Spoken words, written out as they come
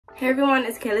Hey everyone,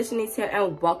 it's Kayla Shanice here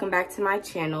and welcome back to my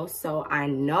channel. So I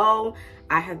know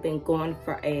I have been going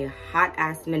for a hot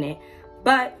ass minute,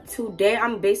 but today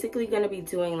I'm basically going to be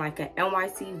doing like an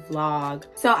NYC vlog.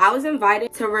 So I was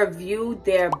invited to review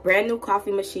their brand new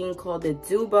coffee machine called the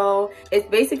Duobo. It's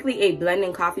basically a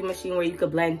blending coffee machine where you could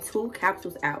blend 2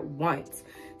 capsules at once.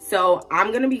 So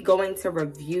I'm going to be going to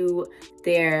review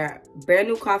their brand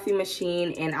new coffee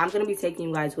machine and I'm going to be taking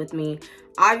you guys with me.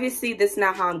 Obviously, this is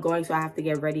not how I'm going, so I have to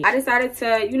get ready. I decided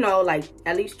to, you know, like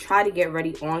at least try to get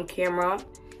ready on camera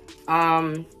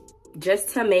just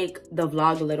to make the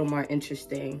vlog a little more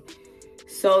interesting.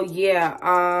 So yeah,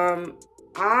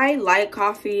 I like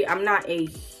coffee. I'm not a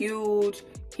huge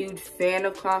fan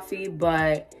of coffee,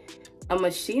 but a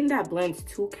machine that blends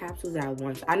 2 capsules at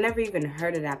once, I never even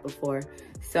heard of that before.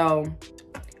 So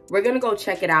we're gonna go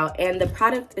check it out, and the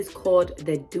product is called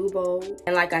the Duobo.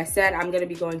 And like I said, I'm gonna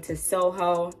be going to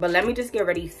Soho, but let me just get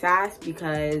ready fast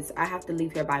because I have to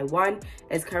leave here by 1.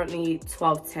 It's currently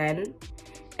 12:10.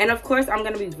 And of course, I'm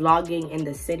gonna be vlogging in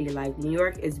the city. Like, New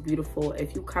York is beautiful.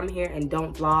 If you come here and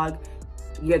don't vlog,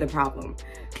 you're the problem.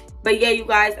 But yeah, you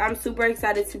guys, I'm super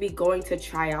excited to be going to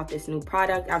try out this new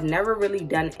product. I've never really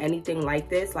done anything like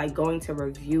this, like going to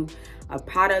review a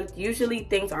product. Usually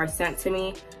things are sent to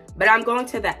me, but I'm going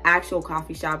to the actual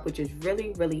coffee shop, which is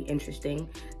really interesting.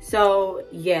 So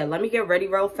yeah, let me get ready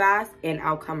real fast and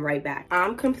I'll come right back.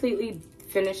 I'm completely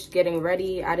finished getting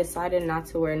ready. I decided not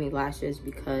to wear any lashes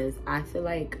because I feel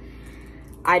like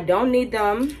I don't need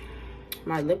them.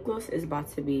 My lip gloss is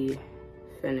about to be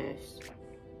finished.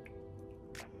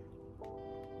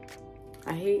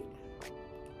 I hate.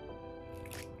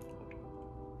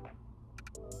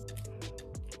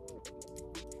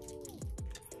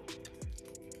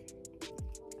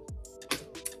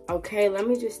 Okay, let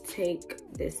me just take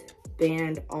this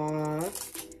band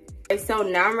off. Okay, so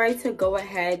now I'm ready to go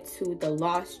ahead to the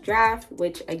Lost Draft,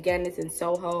 which again is in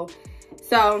Soho.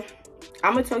 So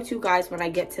I'm gonna talk to you guys when I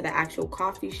get to the actual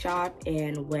coffee shop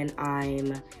and when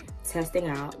I'm testing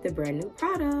out the brand new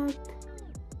product.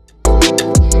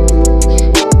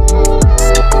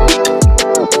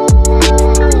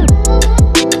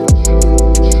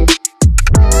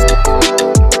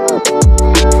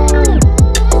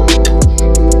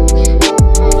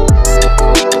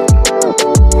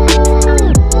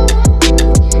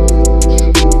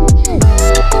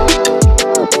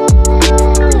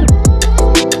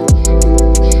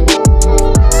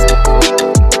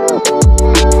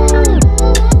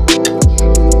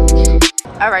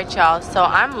 Alright y'all, so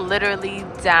I'm literally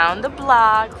down the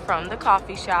block from the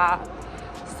coffee shop.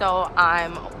 So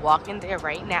I'm walking there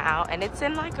right now and it's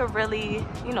in like a really,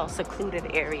 you know,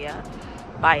 secluded area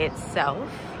by itself.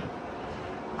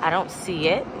 I don't see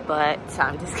it, but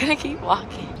I'm just gonna keep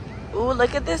walking. Ooh,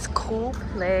 look at this cool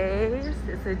place.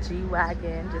 It's a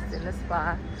G-Wagon just in the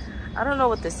spot. I don't know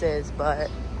what this is, but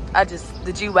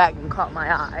the G-Wagon caught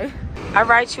my eye. All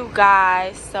right, you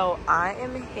guys, so I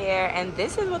am here and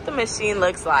this is what the machine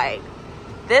looks like.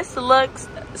 This looks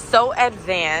so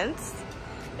advanced.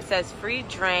 It says free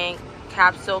drink,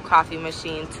 capsule coffee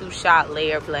machine, 2-shot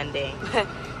layer blending.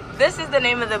 This is the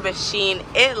name of the machine.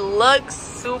 It looks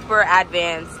super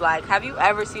advanced. Like, have you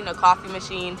ever seen a coffee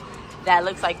machine that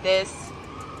looks like this?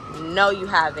 No, you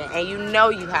haven't, and you know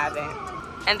you haven't.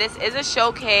 And this is a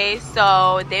showcase,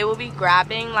 so they will be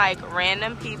grabbing like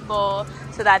random people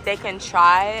so that they can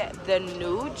try the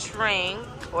new drink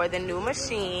or the new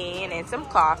machine and some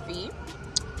coffee.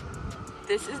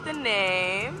 This is the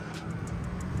name.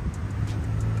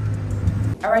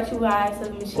 All right, you guys, so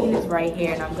the machine is right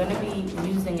here and I'm gonna be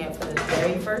using it for the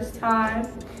very first time.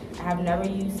 I have never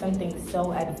used something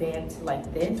so advanced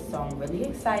like this, so I'm really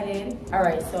excited. All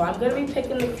right, so I'm gonna be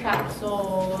picking the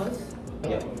capsules.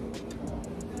 Yep.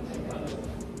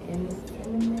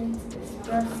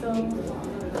 Espresso,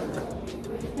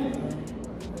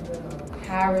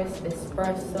 Paris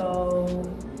espresso,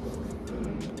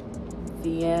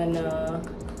 Vienna.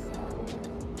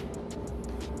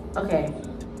 Okay.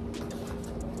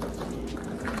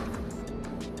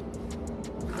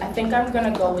 I think I'm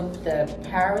gonna go with the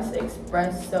Paris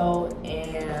espresso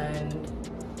and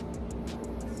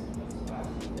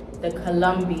the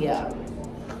Columbia.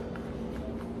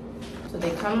 So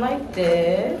they come like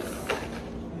this,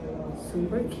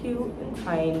 super cute and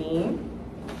tiny.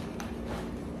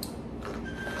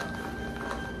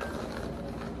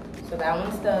 So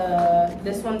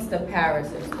this one's the Paris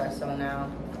espresso now.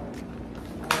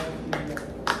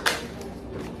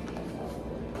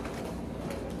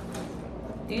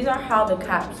 These are how the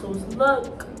capsules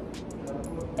look.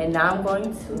 And now I'm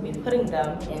going to be putting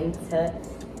them into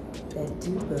the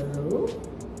Duobo.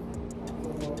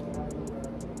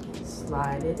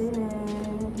 slide it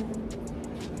in.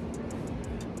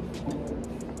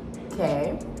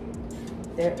 Okay,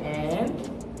 they're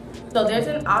in. So there's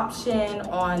an option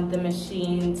on the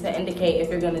machine to indicate if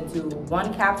you're gonna do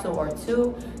 1 capsule or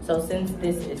 2. So since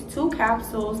this is 2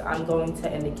 capsules, I'm going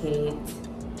to indicate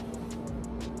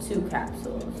 2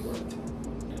 capsules.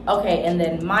 Okay, and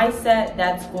then my set,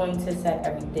 that's going to set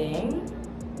everything.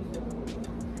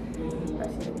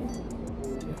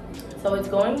 So it's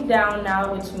going down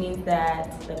now, which means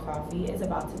that the coffee is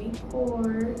about to be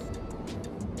poured.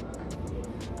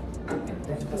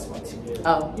 That's what you do.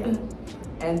 Oh, yeah.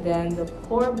 And then the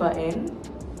pour button.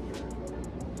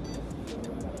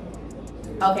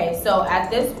 Okay, so at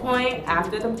this point,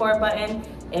 after the pour button,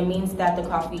 it means that the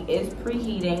coffee is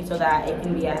preheating so that it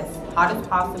can be as hot as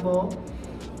possible.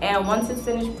 And once it's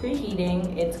finished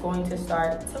preheating, it's going to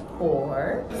start to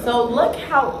pour. So look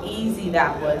how easy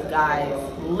that was, guys.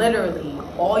 Literally,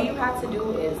 all you have to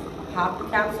do is pop the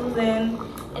capsules in,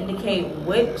 indicate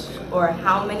which or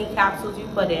how many capsules you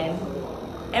put in,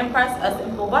 and press a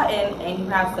simple button, and you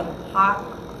have some hot,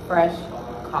 fresh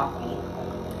coffee.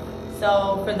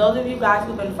 So for those of you guys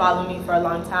who've been following me for a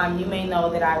long time, you may know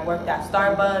that I worked at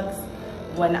Starbucks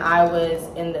when I was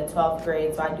in the 12th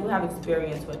grade. So I do have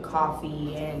experience with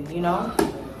coffee and, you know,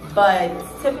 but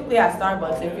typically at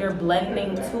Starbucks, if you're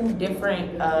blending 2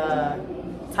 different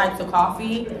types of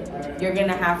coffee, you're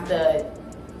gonna have to,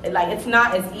 like, it's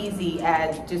not as easy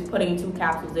as just putting 2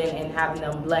 capsules in and having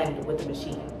them blend with the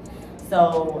machine.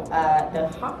 So the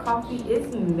hot coffee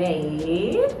is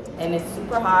made and it's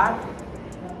super hot.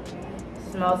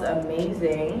 Smells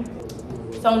amazing.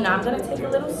 So now I'm gonna take a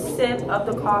little sip of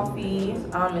the coffee.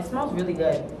 It smells really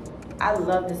good. I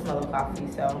love the smell of coffee,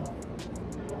 so.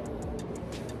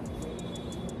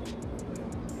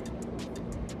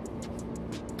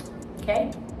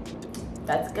 Okay,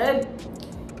 that's good.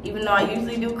 Even though I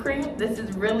usually do cream, this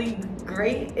is really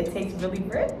great. It tastes really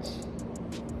rich.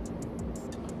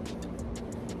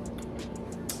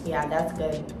 Yeah, that's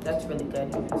good. That's really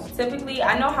good. Typically,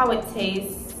 I know how it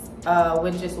tastes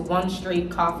with just 1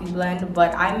 straight coffee blend,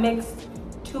 but I mixed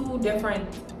 2 different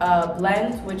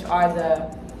blends, which are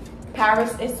the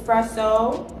Paris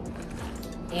Espresso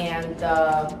and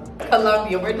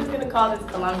Colombia. We're just gonna call this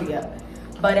Colombia.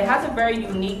 But it has a very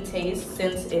unique taste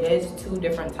since it is 2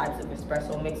 different types of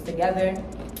espresso mixed together.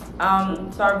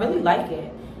 So I really like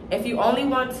it. If you only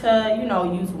want to, you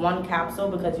know, use 1 capsule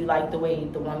because you like the way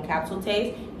the 1 capsule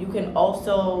tastes, you can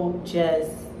also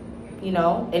just, you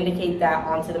know, indicate that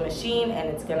onto the machine and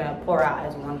it's gonna pour out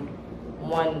as one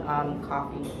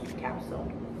coffee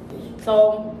capsule.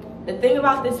 So the thing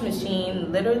about this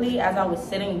machine, literally as I was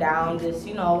sitting down, just,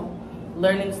 you know,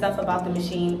 learning stuff about the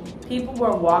machine, people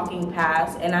were walking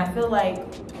past, and I feel like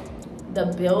the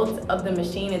build of the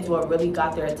machine is what really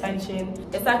got their attention.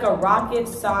 It's like a rocket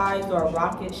sized or a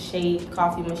rocket shaped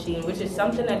coffee machine, which is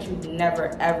something that you've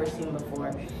never ever seen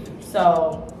before.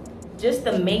 So just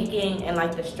the making and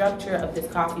like the structure of this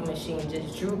coffee machine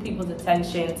just drew people's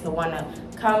attention to want to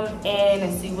come in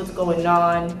and see what's going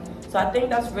on. So I think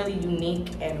that's really unique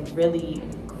and really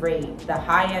great. The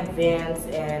high advance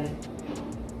and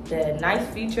the nice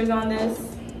features on this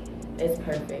is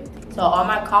perfect. So all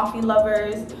my coffee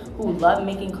lovers who love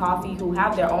making coffee, who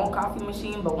have their own coffee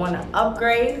machine but want to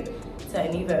upgrade to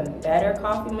an even better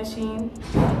coffee machine,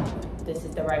 this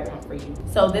is the right one for you.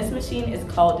 So this machine is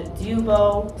called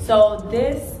Duobo. So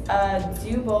this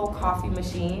Duobo coffee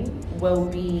machine will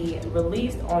be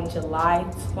released on July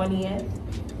 20th.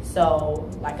 So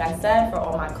like I said, for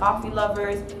all my coffee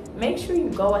lovers, make sure you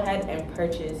go ahead and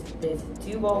purchase this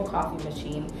Duobo coffee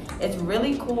machine. It's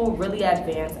really cool, really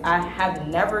advanced. I have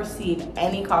never seen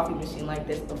any coffee machine like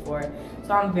this before.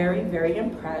 So I'm very, very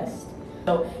impressed.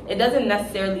 So it doesn't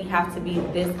necessarily have to be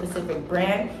this specific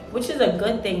brand, which is a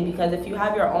good thing because if you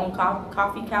have your own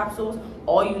coffee capsules,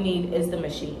 all you need is the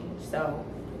machine. So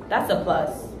that's a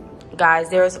plus. Guys,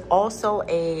 there's also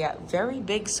a very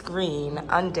big screen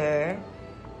under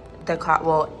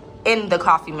the in the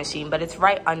coffee machine, but it's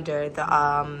right under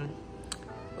the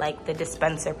like the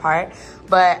dispenser part.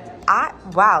 But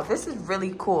wow, this is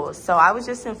really cool. So I was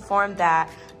just informed that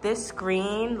this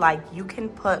screen, like, you can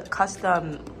put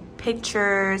custom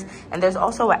pictures, and there's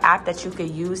also an app that you could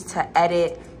use to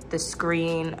edit the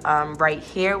screen right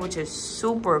here, which is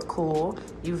super cool.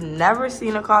 You've never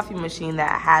seen a coffee machine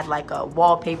that had like a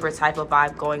wallpaper type of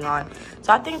vibe going on.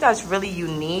 So I think that's really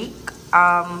unique.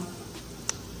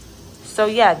 So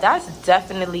yeah, that's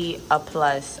definitely a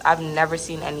plus. I've never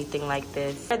seen anything like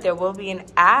this. There will be an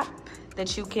app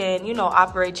that you can, you know,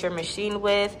 operate your machine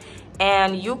with,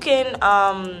 and you can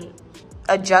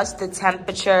adjust the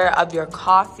temperature of your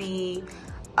coffee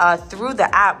through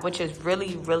the app, which is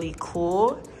really, really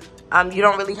cool. You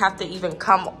don't really have to even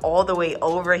come all the way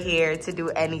over here to do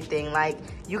anything. Like,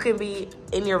 you can be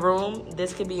in your room,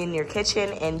 this could be in your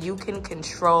kitchen, and you can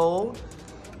control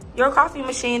your coffee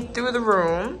machine through the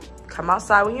room. Come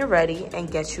outside when you're ready and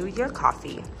get you your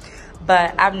coffee.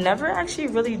 But I've never actually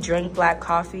really drank black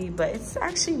coffee, but it's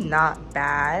actually not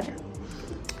bad.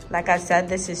 Like I said,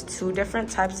 this is 2 different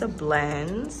types of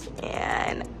blends,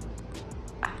 and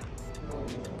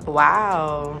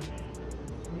wow.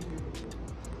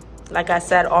 Like I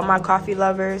said, all my coffee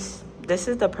lovers, this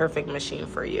is the perfect machine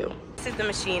for you. This is the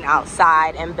machine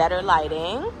outside and better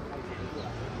lighting.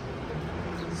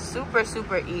 Super,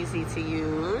 super easy to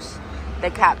use. The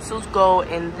capsules go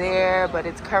in there, but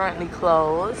it's currently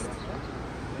closed.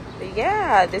 But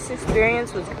yeah, this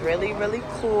experience was really, really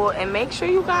cool. And make sure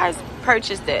you guys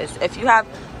purchase this. If you have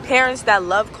parents that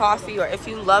love coffee, or if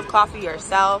you love coffee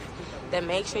yourself, then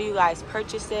make sure you guys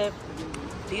purchase it.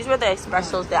 These were the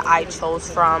espressos that I chose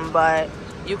from, but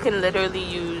you can literally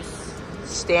use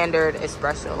standard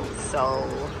espressos. So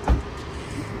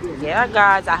yeah,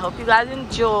 guys, I hope you guys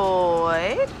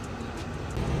enjoyed.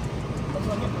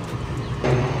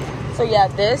 So yeah,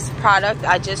 this product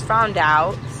I just found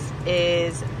out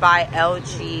is by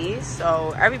LG.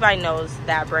 So everybody knows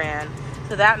that brand.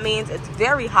 So that means it's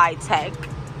very high tech,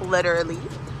 literally.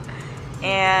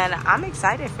 And I'm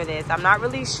excited for this. I'm not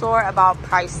really sure about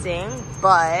pricing,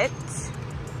 but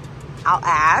I'll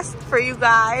ask for you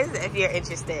guys if you're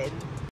interested.